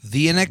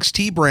The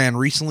NXT brand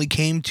recently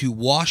came to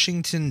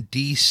Washington,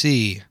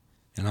 D.C.,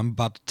 and I'm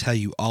about to tell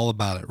you all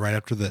about it right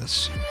after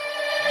this.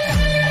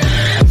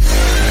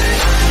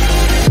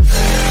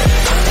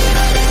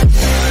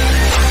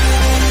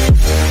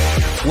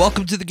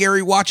 Welcome to the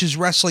Gary Watches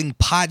Wrestling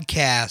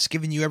Podcast,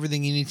 giving you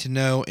everything you need to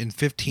know in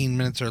 15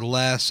 minutes or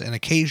less, and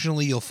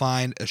occasionally you'll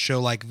find a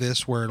show like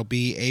this where it'll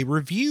be a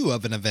review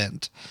of an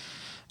event.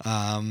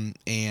 And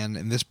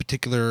in this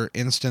particular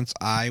instance,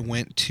 I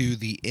went to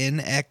the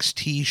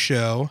NXT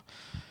show.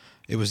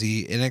 It was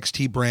the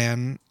NXT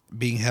brand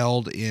being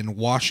held in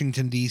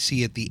Washington,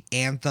 D.C. at the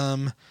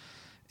Anthem.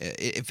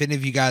 If any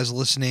of you guys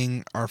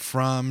listening are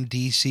from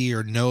D.C.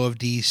 or know of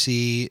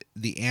D.C.,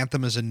 the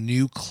Anthem is a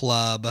new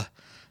club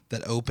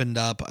that opened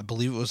up, I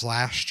believe it was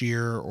last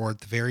year or at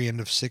the very end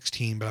of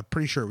 16, but I'm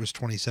pretty sure it was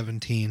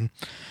 2017.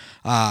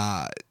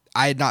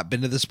 I had not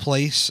been to this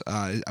place.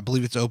 I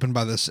believe it's owned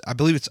by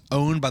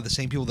the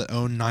same people that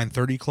own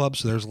 930 Club,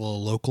 so there's a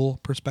little local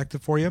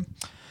perspective for you.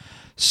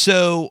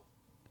 So,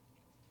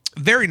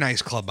 very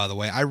nice club, by the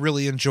way. I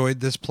really enjoyed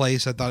this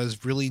place. I thought it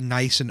was really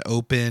nice and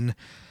open.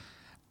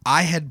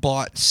 I had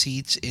bought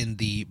seats in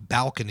the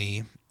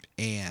balcony,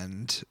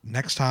 and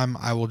next time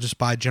I will just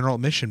buy general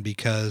admission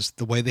because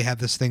the way they have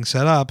this thing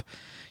set up,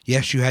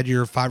 yes, you had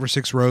your 5 or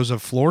 6 rows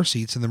of floor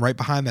seats, and then right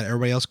behind that,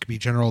 everybody else could be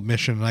general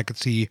admission, and I could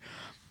see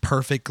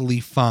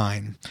perfectly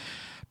fine.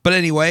 But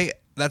anyway,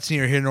 that's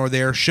neither here nor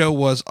there. Show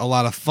was a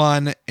lot of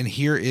fun, and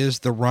here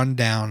is the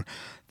rundown.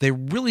 They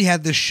really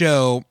had this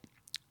show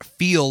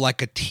feel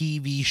like a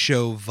TV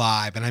show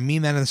vibe, and I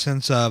mean that in the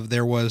sense of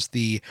there was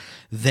the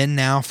Then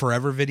Now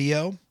Forever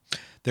video.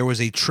 There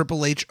was a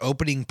Triple H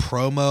opening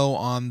promo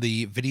on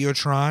the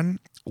Videotron,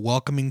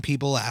 welcoming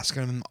people,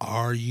 asking them,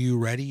 "Are you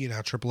ready?" You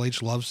know, Triple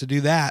H loves to do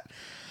that.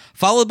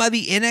 Followed by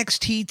the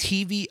NXT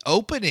TV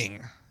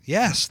opening.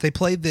 Yes, they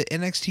played the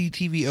NXT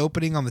TV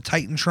opening on the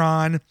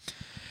Titantron.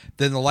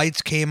 Then the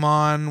lights came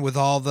on with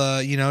all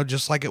the,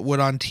 just like it would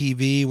on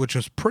TV, which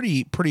was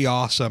pretty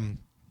awesome.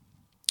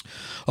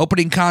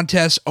 Opening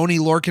contest, Oney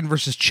Lorcan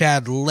versus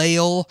Chad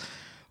Lale.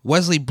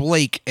 Wesley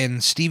Blake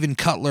and Steven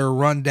Cutler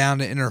run down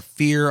to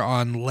interfere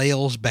on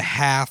Lale's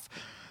behalf,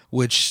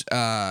 which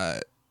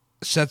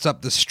sets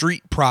up the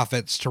Street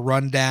Profits to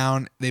run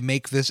down. They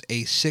make this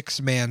a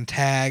 6-man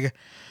tag.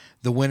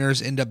 The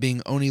winners end up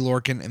being Oney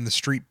Lorcan and the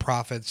Street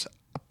Profits,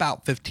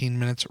 about 15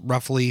 minutes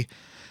roughly.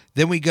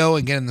 Then we go,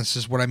 again, this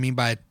is what I mean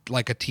by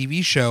like a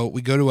TV show,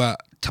 we go to a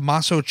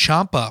Tommaso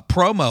Ciampa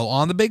promo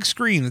on the big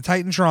screen, the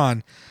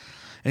Titantron,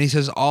 and he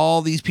says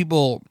all these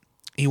people,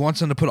 he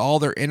wants them to put all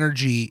their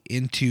energy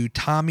into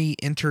Tommy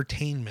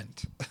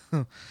Entertainment,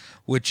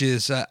 which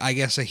is, I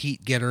guess, a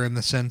heat getter in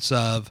the sense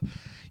of,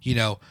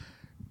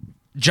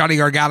 Johnny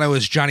Gargano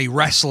is Johnny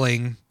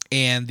Wrestling,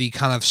 and the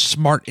kind of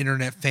smart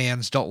internet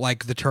fans don't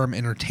like the term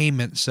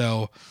entertainment,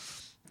 so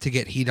to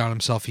get heat on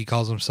himself, he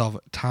calls himself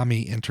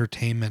Tommy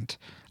Entertainment.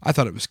 I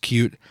thought it was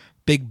cute.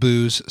 Big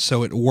boos,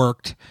 so it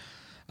worked.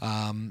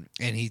 And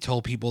he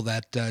told people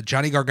that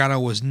Johnny Gargano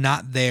was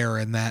not there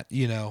and that,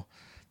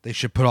 they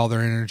should put all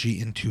their energy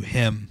into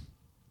him.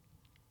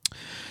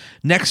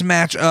 Next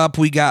match up,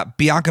 we got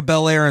Bianca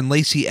Belair and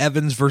Lacey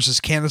Evans versus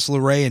Candice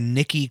LeRae and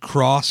Nikki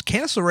Cross.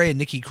 Candice LeRae and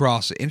Nikki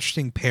Cross, an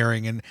interesting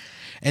pairing,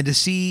 and to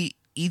see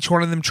each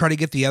one of them try to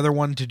get the other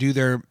one to do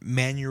their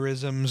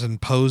mannerisms and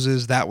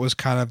poses, that was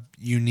kind of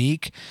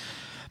unique.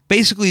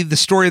 Basically, the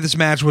story of this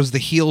match was the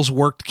heels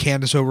worked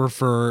Candice over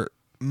for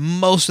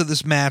most of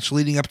this match,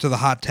 leading up to the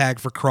hot tag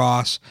for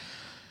Cross.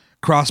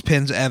 Cross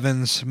pins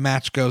Evans.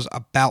 Match goes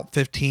about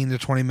 15 to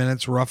 20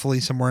 minutes,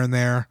 roughly, somewhere in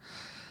there.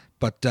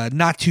 But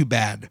not too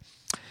bad.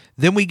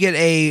 Then we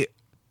get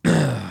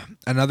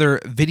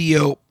another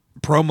video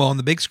promo on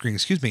the big screen.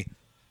 Excuse me.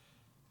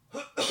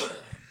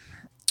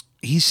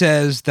 He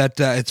says that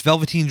it's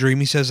Velveteen Dream.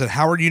 He says that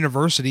Howard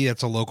University,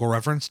 that's a local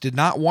reference, did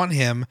not want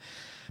him,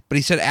 but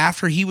he said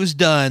after he was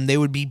done, they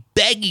would be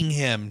begging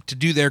him to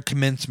do their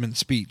commencement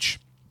speech.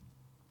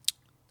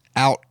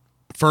 Out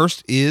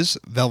first is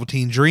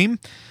Velveteen Dream.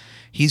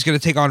 He's going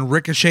to take on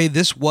Ricochet.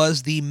 This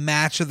was the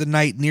match of the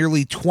night,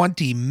 nearly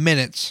 20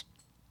 minutes.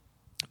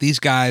 These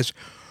guys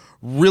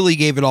really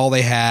gave it all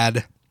they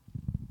had.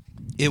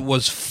 It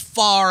was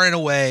far and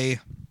away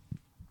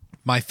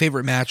my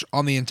favorite match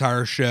on the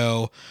entire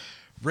show.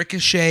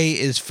 Ricochet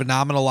is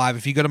phenomenal live.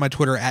 If you go to my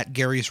Twitter at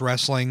Gary's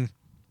Wrestling,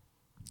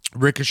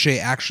 Ricochet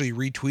actually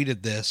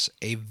retweeted this,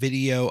 a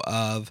video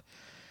of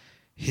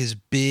his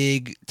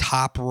big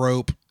top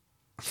rope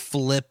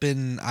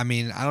flipping. I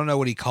mean, I don't know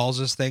what he calls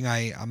this thing.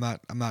 I'm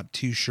not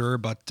too sure,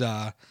 but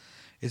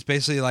it's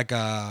basically like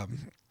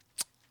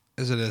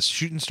is it a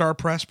shooting star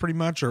press pretty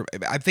much? Or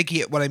I think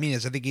he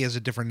has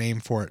a different name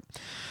for it.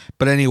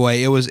 But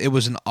anyway, it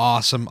was an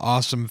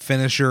awesome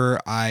finisher.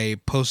 I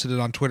posted it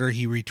on Twitter.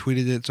 He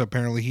retweeted it, so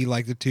apparently he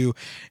liked it too.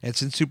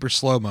 It's in super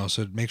slow-mo,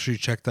 so make sure you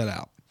check that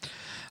out.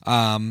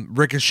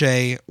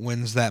 Ricochet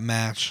wins that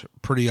match.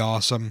 Pretty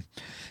awesome.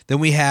 Then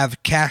we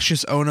have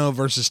Cassius Ohno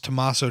versus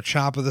Tommaso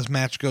Ciampa. This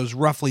match goes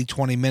roughly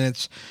 20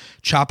 minutes.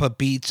 Ciampa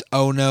beats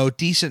Ohno.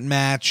 Decent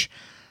match.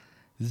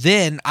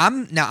 Then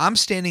I'm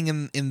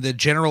standing in the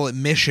general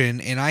admission,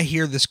 and I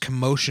hear this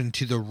commotion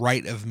to the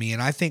right of me,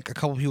 and I think a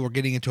couple people are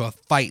getting into a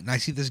fight, and I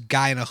see this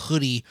guy in a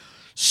hoodie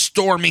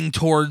storming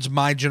towards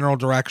my general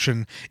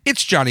direction.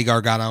 It's Johnny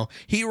Gargano.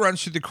 He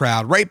runs through the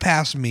crowd right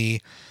past me,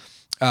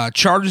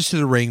 charges to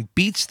the ring,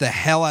 beats the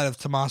hell out of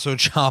Tommaso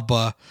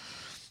Ciampa,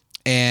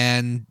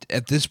 and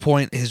at this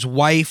point, his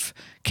wife,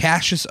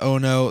 Cassius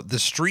Ohno, the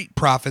Street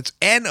Profits,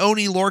 and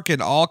Oney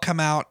Lorcan all come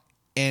out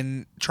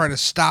and try to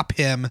stop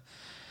him.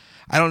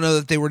 I don't know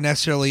that they were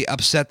necessarily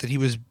upset that he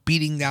was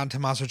beating down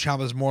Tommaso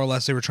Ciampa. More or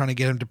less, they were trying to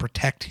get him to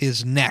protect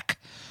his neck,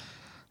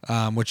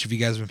 which if you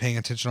guys have been paying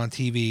attention on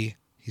TV,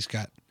 he's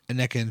got a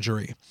neck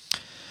injury.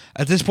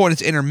 At this point,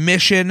 it's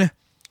intermission.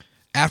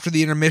 After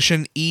the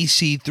intermission,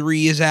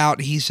 EC3 is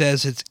out. He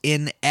says it's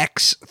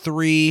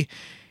NX3.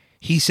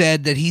 He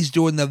said that he's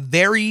doing the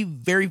very,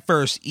 very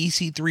first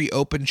EC3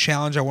 Open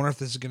Challenge. I wonder if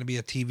this is going to be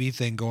a TV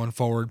thing going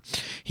forward.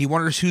 He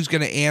wonders who's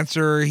going to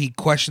answer. He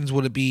questions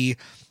would it be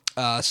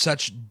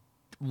such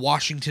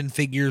Washington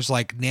figures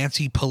like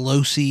Nancy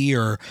Pelosi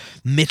or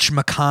Mitch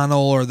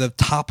McConnell or the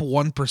top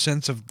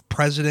 1% of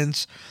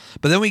presidents.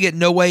 But then we get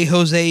No Way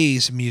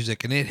Jose's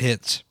music, and it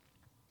hits.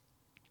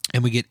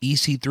 And we get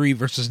EC3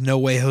 versus No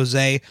Way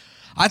Jose.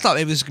 I thought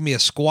maybe this was going to be a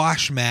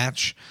squash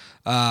match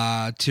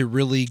to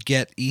really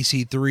get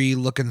EC3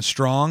 looking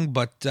strong,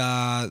 but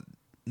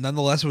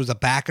nonetheless, it was a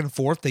back and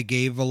forth. They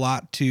gave a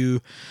lot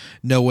to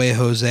No Way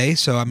Jose,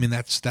 so I mean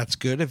that's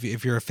good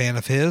if you're a fan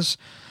of his.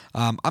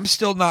 I'm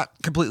still not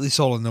completely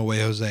sold on No Way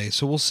Jose,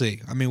 so we'll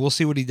see. I mean, we'll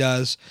see what he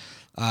does.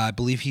 I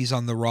believe he's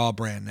on the Raw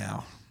brand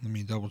now. Let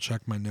me double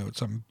check my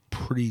notes. I'm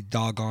pretty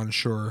doggone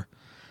sure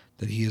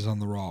that he is on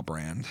the Raw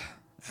brand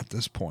at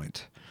this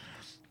point.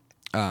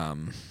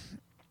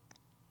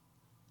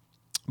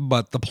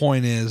 But the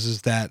point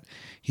is that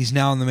he's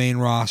now on the main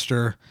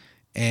roster,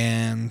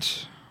 and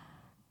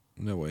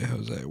No Way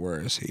Jose,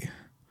 where is he?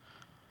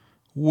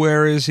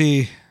 Where is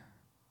he?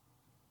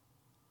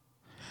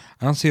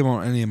 I don't see him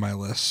on any of my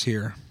lists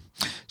here.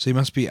 So he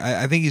must be,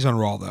 I think he's on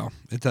Raw, though.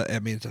 It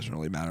doesn't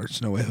really matter.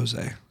 It's No Way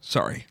Jose.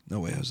 Sorry,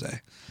 No Way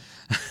Jose.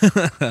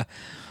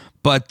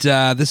 But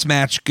this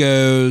match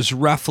goes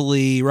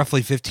roughly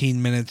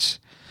 15 minutes.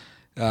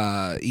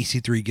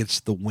 EC3 gets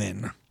the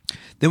win.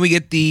 Then we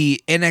get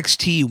the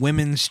NXT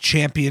Women's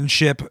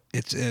Championship.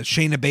 It's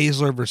Shayna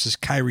Baszler versus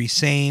Kairi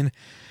Sane.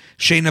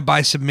 Shayna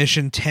by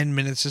submission, 10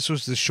 minutes. This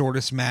was the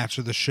shortest match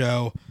of the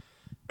show.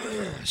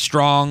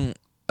 Strong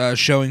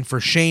showing for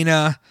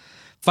Shayna.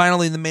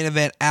 Finally, in the main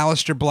event,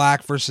 Aleister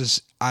Black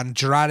versus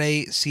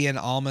Andrade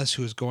Cien Almas,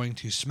 who is going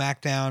to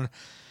SmackDown.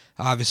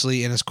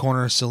 Obviously, in his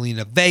corner,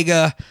 Selena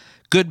Vega.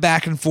 Good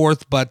back and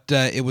forth, but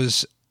it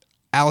was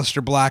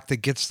Aleister Black that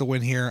gets the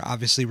win here,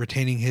 obviously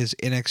retaining his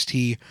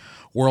NXT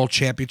World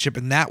Championship,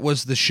 and that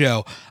was the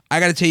show. I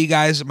got to tell you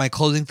guys my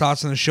closing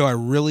thoughts on the show. I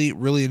really,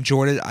 really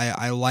enjoyed it.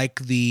 I like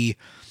the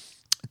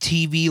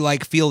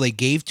TV-like feel they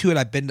gave to it.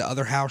 I've been to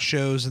other house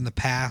shows in the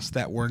past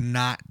that were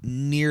not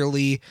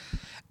nearly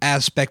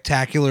as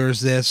spectacular as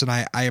this, and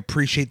I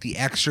appreciate the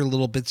extra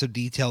little bits of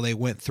detail they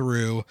went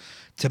through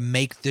to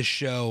make this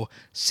show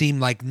seem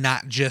like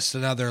not just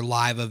another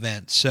live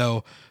event.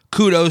 So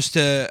kudos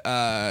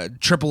to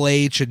Triple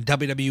H and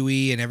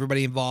WWE and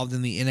everybody involved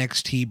in the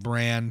NXT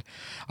brand.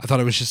 I thought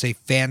it was just a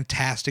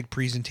fantastic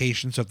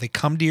presentation. So if they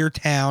come to your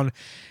town,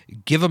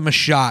 give them a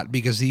shot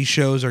because these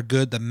shows are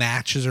good. The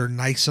matches are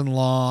nice and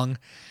long,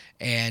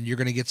 and you're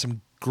going to get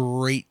some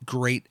great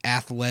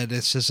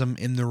athleticism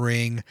in the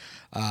ring.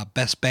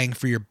 Best bang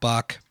for your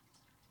buck.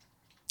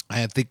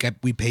 I think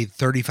we paid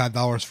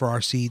 $35 for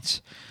our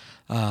seats.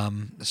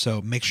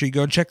 So make sure you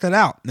go and check that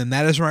out. And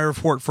that is my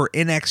report for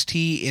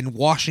NXT in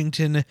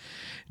Washington,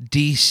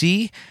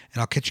 D.C.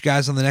 And I'll catch you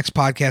guys on the next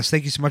podcast.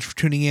 Thank you so much for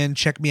tuning in.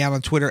 Check me out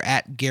on Twitter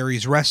at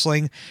Gary's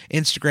Wrestling,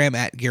 Instagram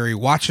at Gary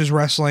Watches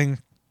Wrestling,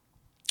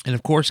 and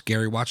of course,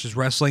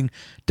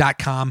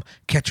 GaryWatchesWrestling.com.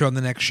 Catch you on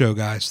the next show,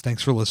 guys.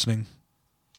 Thanks for listening.